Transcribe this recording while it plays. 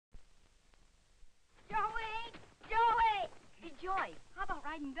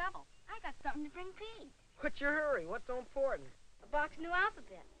riding double. I got something to bring Pete. What's your hurry? What's so important? A box of new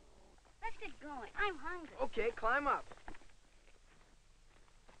alphabet. Let's get going. I'm hungry. Okay, climb up.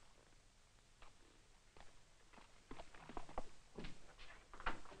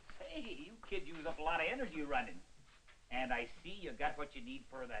 Hey, you kids use up a lot of energy running. And I see you got what you need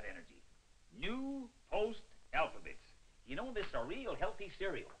for that energy. New Post Alphabets. You know, this is a real healthy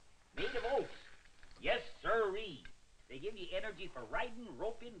cereal. Made of oats. Yes, sirree. They give you energy for riding,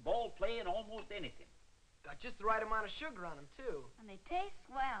 roping, ball playing, almost anything. Got just the right amount of sugar on them, too. And they taste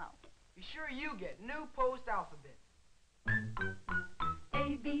swell. Be sure you get New Post Alphabet.